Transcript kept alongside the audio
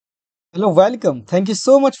Hello, welcome. Thank you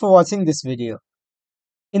so much for watching this video.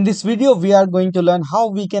 In this video, we are going to learn how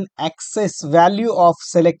we can access value of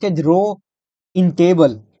selected row in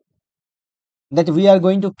table. That we are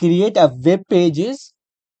going to create a web pages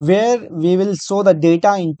where we will show the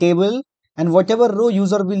data in table, and whatever row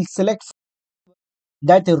user will select,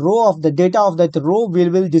 that row of the data of that row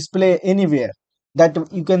will display anywhere. That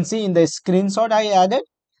you can see in the screenshot I added,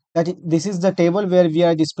 that this is the table where we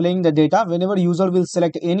are displaying the data. Whenever user will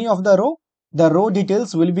select any of the row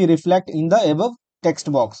details will be reflected in the above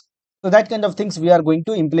text box. So that kind of things we are going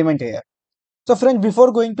to implement here. So friend,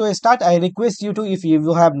 before going to start, I request you to, if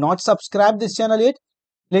you have not subscribed this channel yet,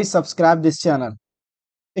 please subscribe this channel.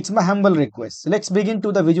 It's my humble request. Let's begin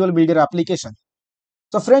to the Visual Builder application.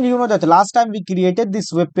 So friend, you know that last time we created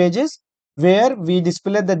this web pages where we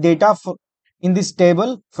display the data in this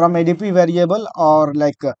table from ADP variable, or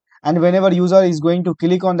and whenever user is going to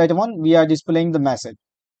click on that one, we are displaying the message.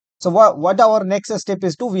 So what our next step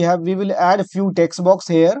is to, we will add a few text box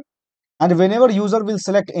here, and whenever user will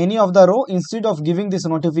select any of the row, instead of giving this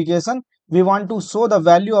notification, we want to show the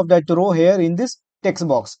value of that row here in this text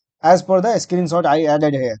box as per the screenshot I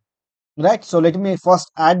added here. Right, so let me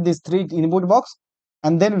first add these three input box,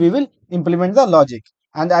 and then we will implement the logic,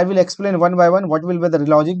 and I will explain one by one what will be the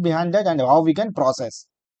logic behind that and how we can process.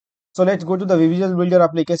 So let's go to the Visual Builder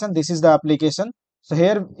application. This is the application. So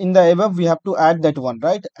here in the above we have to add that one,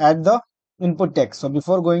 right? Add the input text. So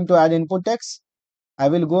before going to add input text, I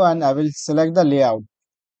will go and I will select the layout.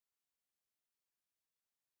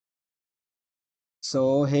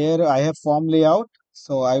 So here I have form layout,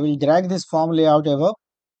 so I will drag this form layout above,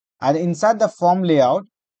 and inside the form layout,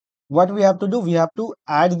 what we have to do, we have to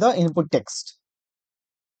add the input text.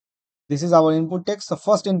 This is our input text. The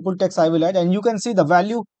first input text I will add, and you can see the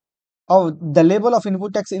value of the label of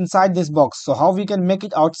input text inside this box. So how we can make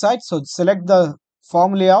it outside? So select the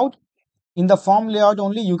form layout. In the form layout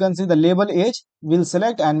only, you can see the label edge. We'll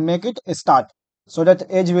select and make it a start, so that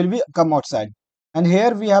edge will be come outside. And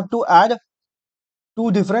here we have to add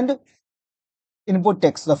two different input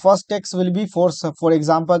text. The first text will be for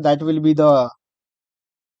example, that will be the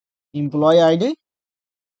employee ID,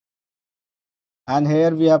 and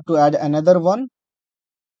here we have to add another one,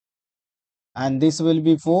 and this will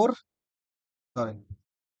be for, sorry,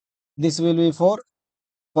 this will be for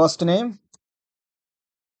first name,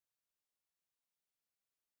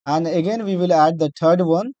 and again we will add the third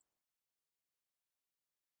one,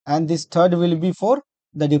 and this third will be for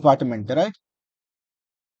the department, right?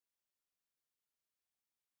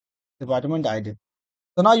 Department ID.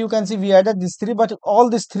 So now you can see we added these three, but all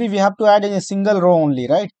these three we have to add in a single row only,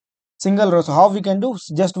 right? Single row. So how we can do?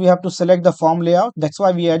 Just we have to select the form layout. That's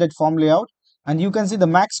why we added form layout, and you can see the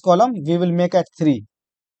max column we will make at 3.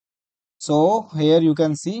 So here you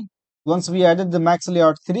can see, once we added the max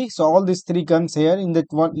layout 3, so all these 3 comes here in that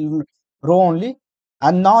one row only.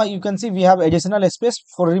 And now you can see we have additional space.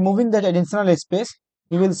 For removing that additional space,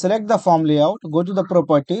 we will select the form layout, go to the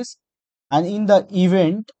properties, and in the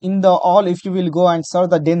event, in the all, if you will go and search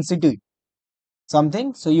the density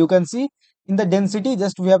something, so you can see in the density,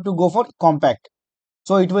 just we have to go for compact,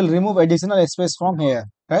 so it will remove additional space from here,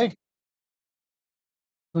 right?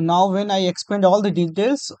 So now when I expand all the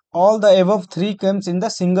details, all the above 3 comes in the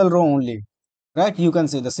single row only, right? You can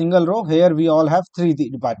see the single row here, we all have 3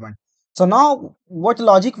 department. So now what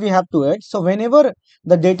logic we have to add? So whenever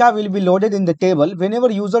the data will be loaded in the table, whenever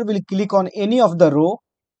user will click on any of the row,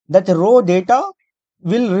 that row data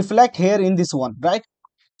will reflect here in this one, right?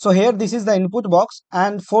 So here this is the input box,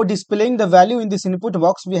 and for displaying the value in this input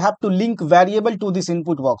box, we have to link variable to this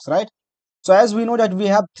input box, right? So as we know that we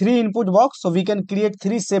have 3 input box, so we can create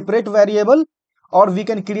 3 separate variable, or we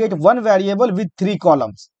can create one variable with 3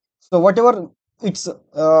 columns. So whatever it's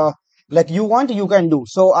like you want, you can do.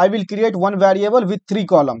 So I will create one variable with 3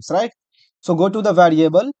 columns, right? So go to the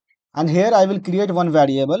variable, and here I will create one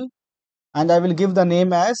variable, and I will give the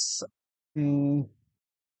name as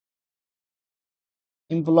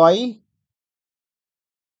employee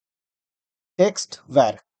text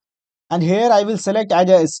var, and here I will select add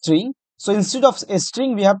a string. So instead of a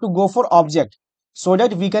string, we have to go for object, so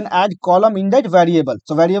that we can add column in that variable.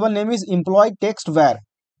 So variable name is employee text var.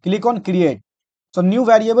 Click on create. So new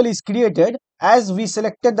variable is created. As we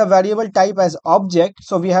selected the variable type as object,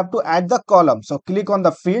 so we have to add the column. So click on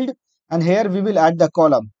the field, and here we will add the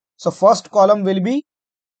column. So first column will be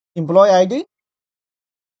employee ID,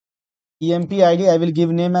 emp id. I will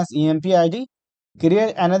give name as emp id.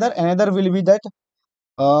 Create another will be that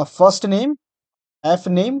first name, f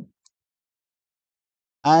name,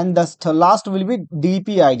 and the last will be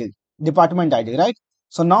DP ID, department ID, right?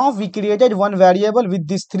 So now we created one variable with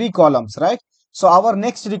these 3 columns, right? So our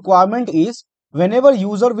next requirement is whenever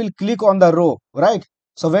user will click on the row, right?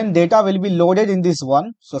 So when data will be loaded in this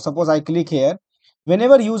one, so suppose I click here,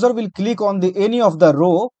 whenever user will click on the any of the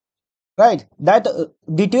row, right, that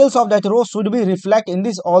details of that row should be reflect in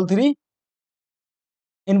this all three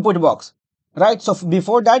input box, right? So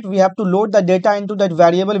before that we have to load the data into that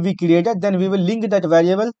variable we created, then we will link that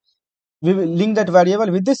variable,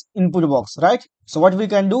 with this input box, right? So what we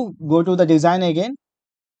can do, go to the design again.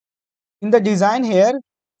 In the design here,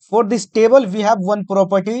 for this table we have one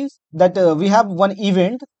property, that we have one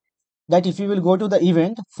event, that if you will go to the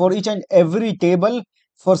event, for each and every table,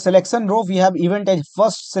 for selection row we have event as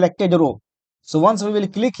first selected row. So once we will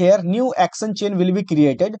click here, new action chain will be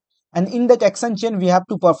created, and in that action chain we have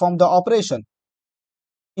to perform the operation.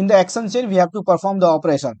 In the action chain we have to perform the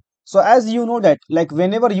operation. So as you know that, like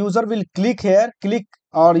whenever user will click here,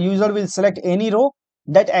 or user will select any row,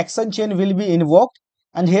 that action chain will be invoked,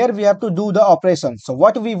 and here we have to do the operation. So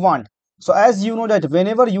what we want, so as you know that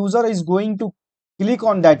whenever user is going to click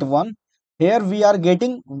on that one, here we are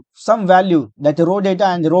getting some value, that row data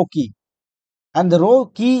and row key, and the row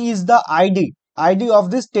key is the id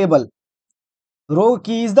of this table. Row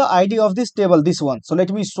key is the id of this table, this one. So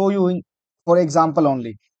let me show you in for example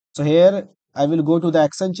only. So here I will go to the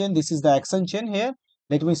action chain. This is the action chain. Here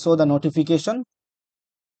let me show the notification.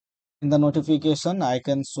 In the notification I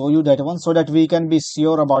can show you that one, so that we can be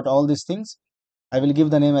sure about all these things. I will give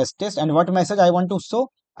the name as test, and what message I want to show,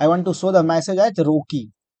 I want to show the message as row key,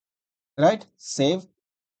 right? Save,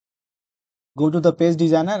 go to the page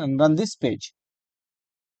designer and run this page.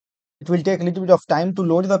 It will take a little bit of time to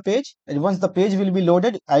load the page, and once the page will be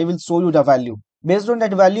loaded, I will show you the value. Based on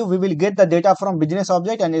that value, we will get the data from business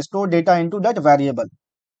object and store data into that variable.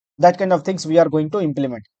 That kind of things we are going to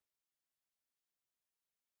implement.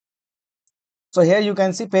 So here you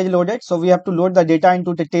can see page loaded. So we have to load the data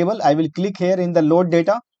into the table. I will click here in the load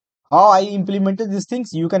data. How I implemented these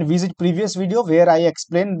things, you can visit previous video where I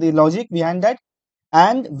explained the logic behind that.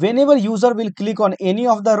 And whenever user will click on any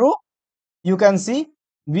of the row, you can see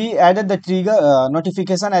we added the trigger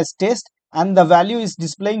notification as test, and the value is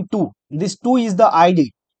displaying 2. This 2 is the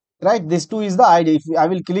id, right? This 2 is the id. If I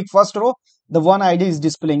will click first row, the one id is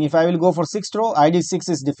displaying. If I will go for sixth row, id 6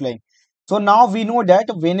 is displaying. So now we know that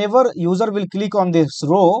whenever user will click on this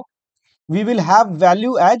row, we will have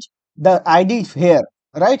value as the id here,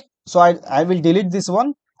 right? So I will delete this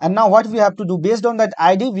one, and now what we have to do, based on that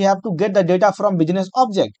id, we have to get the data from business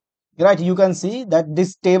object, right? You can see that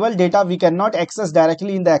this table data we cannot access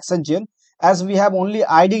directly in the action chain, as we have only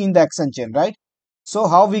id in the action chain, right? So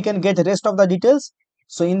how we can get rest of the details?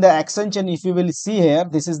 So in the action chain, if you will see here,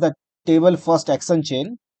 this is the table first action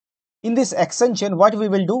chain. In this action chain, what we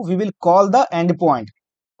will do, we will call the endpoint,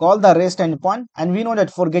 call the rest endpoint, and we know that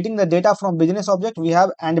for getting the data from business object, we have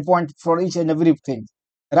endpoint for each and everything,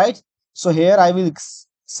 right? So here I will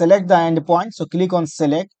select the endpoint. So click on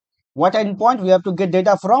select. What endpoint? We have to get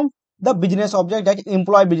data from the business object, that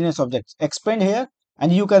employee business object. Expand here,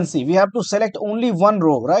 and you can see we have to select only one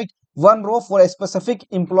row, right? One row for a specific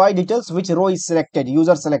employee details, which row is selected,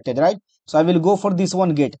 user selected, right? So I will go for this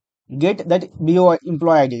one, get that BO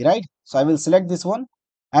employee ID, right? So I will select this one,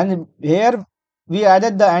 and here we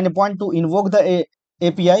added the endpoint to invoke the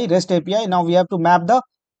API, REST API. Now we have to map the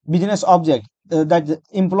business object, that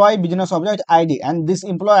employee business object ID, and this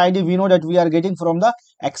employee ID we know that we are getting from the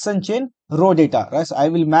action chain row data, right? So I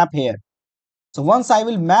will map here. So once I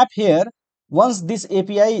will map here, once this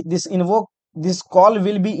API, this call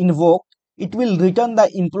will be invoked, it will return the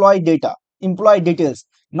employee data, employee details.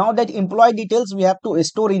 Now that employee details we have to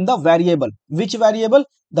store in the variable. Which variable?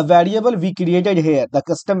 The variable we created here, the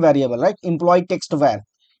custom variable, right? Employee text var.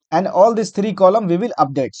 And all these three column we will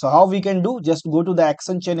update. So how we can do? Just go to the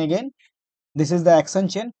action chain again. This is the action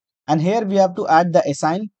chain, and here we have to add the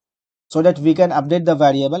assign, so that we can update the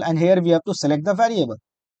variable, and here we have to select the variable.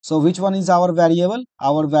 So which one is our variable?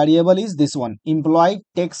 Our variable is this one, employee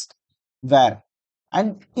text var.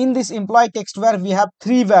 And in this employee text var, we have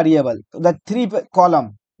three variable, the three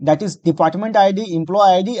column, that is department id,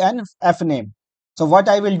 employee id, and f name. So what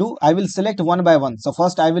I will do, I will select one by one. So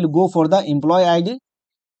first I will go for the employee id,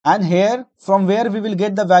 and here from where we will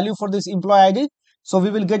get the value for this employee id. So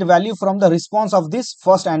we will get value from the response of this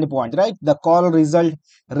first endpoint, right? The call result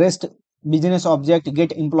rest business object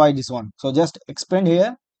get employee, this one. So just expand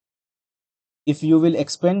here. If you will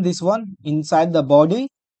expand this one inside the body,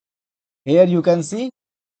 here you can see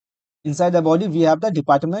inside the body we have the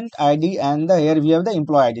department id, and here we have the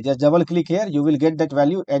employee id. Just double click here, you will get that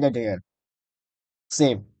value added here.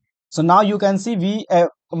 Save. So now you can see we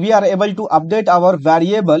are able to update our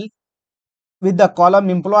variable with the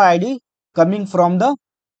column employee id coming from the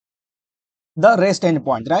the rest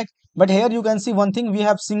endpoint, right? But here you can see one thing, we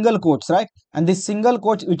have single quotes, right? And this single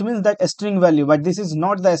quote, it means that a string value, but this is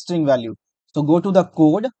not the string value. So go to the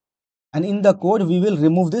code, and in the code we will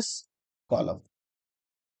remove this column,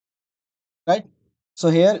 right? So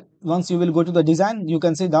here once you will go to the design, you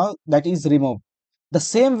can see now that is removed. The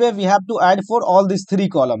same way we have to add for all these three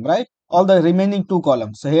columns, right? All the remaining two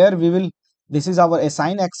columns. So here we will, this is our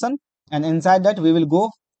assign action, and inside that we will go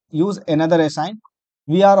use another assign.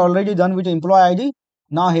 We are already done with employee ID.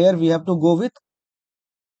 Now here we have to go with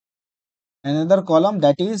another column,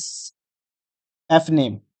 that is f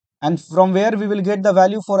name. And from where we will get the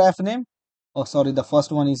value for f name? Oh, sorry, the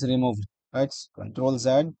first one is removed, right? Control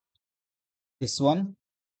Z, this one.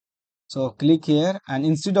 So click here, and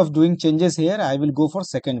instead of doing changes here, I will go for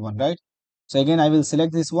second one, right? So again, I will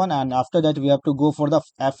select this one, and after that we have to go for the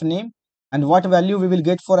f name. And what value we will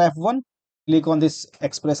get for f1? Click on this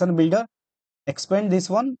expression builder, expand this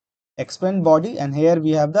one, expand body, and here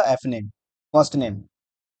we have the f name, first name.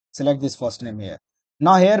 Select this first name here.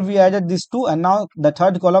 Now here we added these two, and now the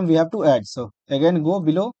third column we have to add. So again, go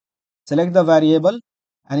below, select the variable,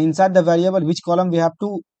 and inside the variable, which column we have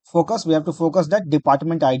to focus? We have to focus that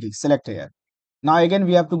department ID. Select here. Now again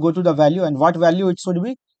we have to go to the value, and what value it should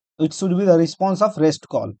be? It should be the response of REST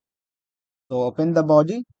call. So open the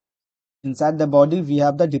body. Inside the body we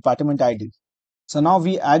have the department ID. So now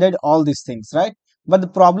we added all these things, right? But the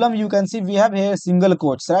problem, you can see we have here single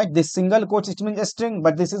quotes, right? This single quotes, it means a string,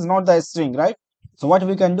 but this is not the string, right? So what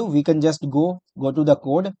we can do, we can just go to the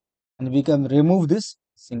code, and we can remove this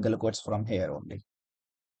single quotes from here only,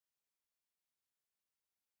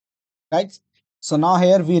 right? So now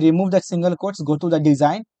here we remove that single quotes, go to the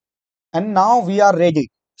design, and now we are ready.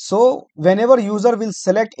 So whenever user will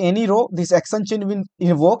select any row, this action chain will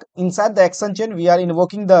invoke. Inside the action chain, we are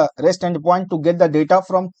invoking the REST endpoint to get the data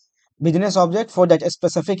from business object for that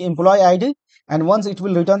specific employee ID. And once it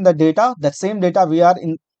will return the data, that same data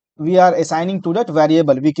we are assigning to that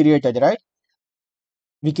variable we created, right?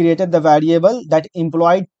 We created the variable that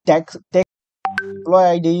employee text employee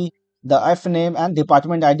ID, the F name, and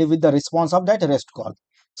department ID with the response of that REST call.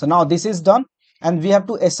 So now this is done, and we have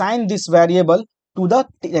to assign this variable to the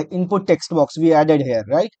input text box we added here,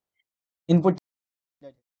 right? Input,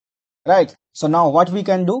 right? So now what we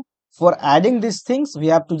can do, for adding these things, we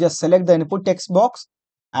have to just select the input text box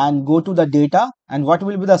and go to the data, and what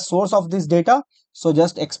will be the source of this data? So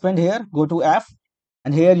just expand here, go to F,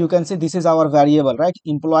 and here you can see this is our variable, right?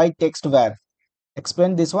 Employee text var.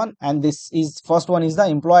 Expand this one, and this is first one is the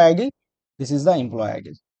employee ID. This is the employee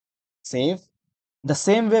ID. Save. The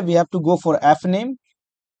same way we have to go for f name.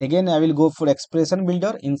 Again, I will go for expression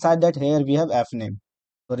builder. Inside that, here we have f name.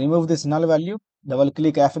 So remove this null value. Double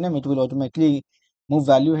click f name. It will automatically move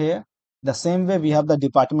value here. The same way we have the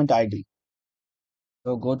department ID.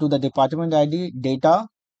 So go to the department ID data,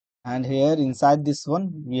 and here inside this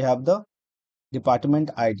one we have the department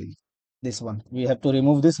ID. This one we have to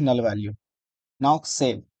remove this null value. Now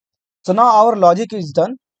save. So now our logic is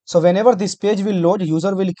done. So whenever this page will load,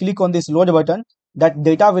 user will click on this load button, that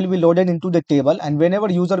data will be loaded into the table, and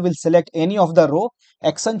whenever user will select any of the row,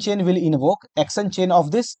 action chain will invoke action chain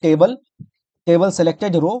of this table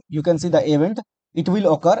selected row. You can see the event, it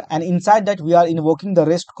will occur, and inside that we are invoking the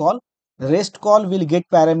REST call. REST call will get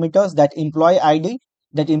parameters, that employee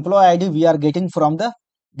ID, we are getting from the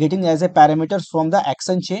getting as a parameters from the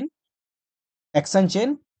action chain.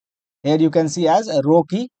 Here you can see as a row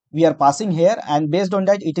key we are passing here, and based on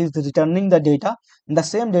that it is returning the data, and the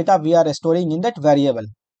same data we are storing in that variable,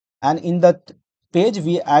 and in that page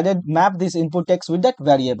we added map this input text with that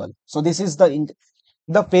variable. So this is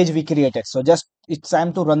the page we created. So just it's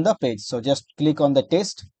time to run the page. So just click on the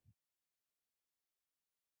test.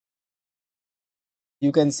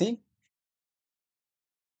 You can see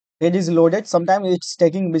page is loaded. Sometimes it's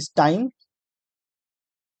taking this time.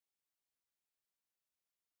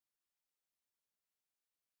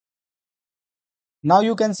 Now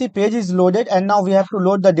you can see page is loaded, and now we have to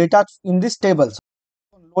load the data in this table. So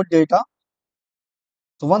load data.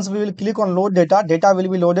 So once we will click on load data, data will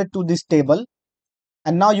be loaded to this table,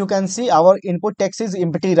 and now you can see our input text is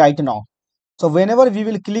empty right now. So whenever we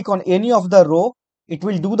will click on any of the row, it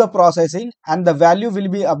will do the processing, and the value will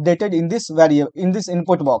be updated in this variable, in this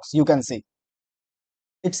input box. You can see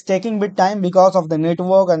it's taking bit time because of the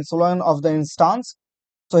network and so on of the instance.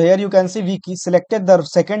 So here you can see we selected the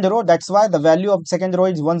second row. That's why the value of second row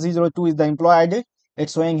is 102 is the employee ID.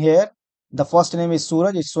 It's showing here. The first name is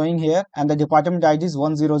Suraj. It's showing here, and the department ID is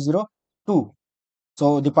 1002.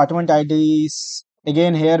 So department ID is,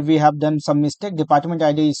 again here we have done some mistake. Department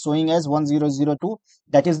ID is showing as 1002.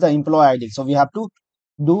 That is the employee ID. So we have to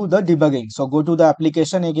do the debugging. So go to the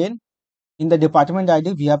application again. in the department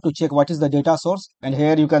ID, we have to check what is the data source. And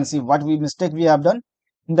here you can see what mistake we have done.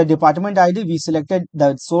 In the department ID, we selected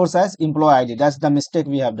the source as employee ID. That's the mistake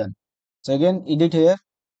we have done. So again, edit here,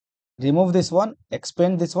 remove this one,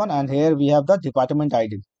 expand this one, and here we have the department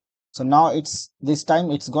ID. So now this time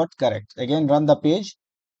it's got correct. Again, run the page.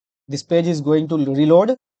 This page is going to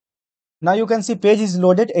reload. Now you can see page is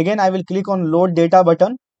loaded. Again, I will click on load data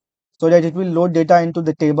button so that it will load data into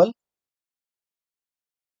the table.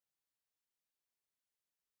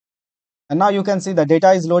 And now you can see the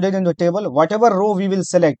data is loaded in the table. Whatever row we will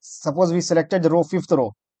select, suppose we selected the row 5th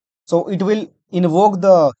row. So it will invoke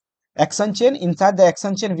the action chain. Inside the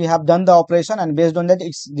action chain, we have done the operation, and based on that,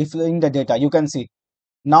 it's displaying the data. You can see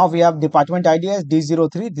now we have department ID as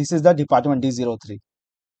D03. This is the department D03.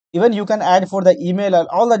 Even you can add for the email and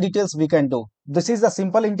all the details we can do. This is the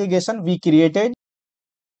simple integration we created.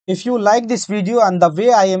 If you like this video and the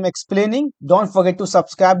way I am explaining, don't forget to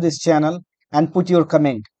subscribe this channel and put your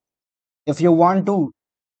comment. If you want to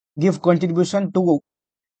give contribution to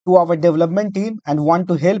our development team and want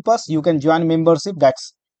to help us, you can join membership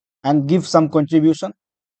and give some contribution.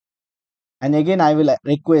 And again, I will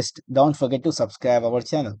request, don't forget to subscribe our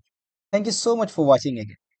channel. Thank you so much for watching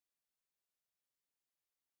again.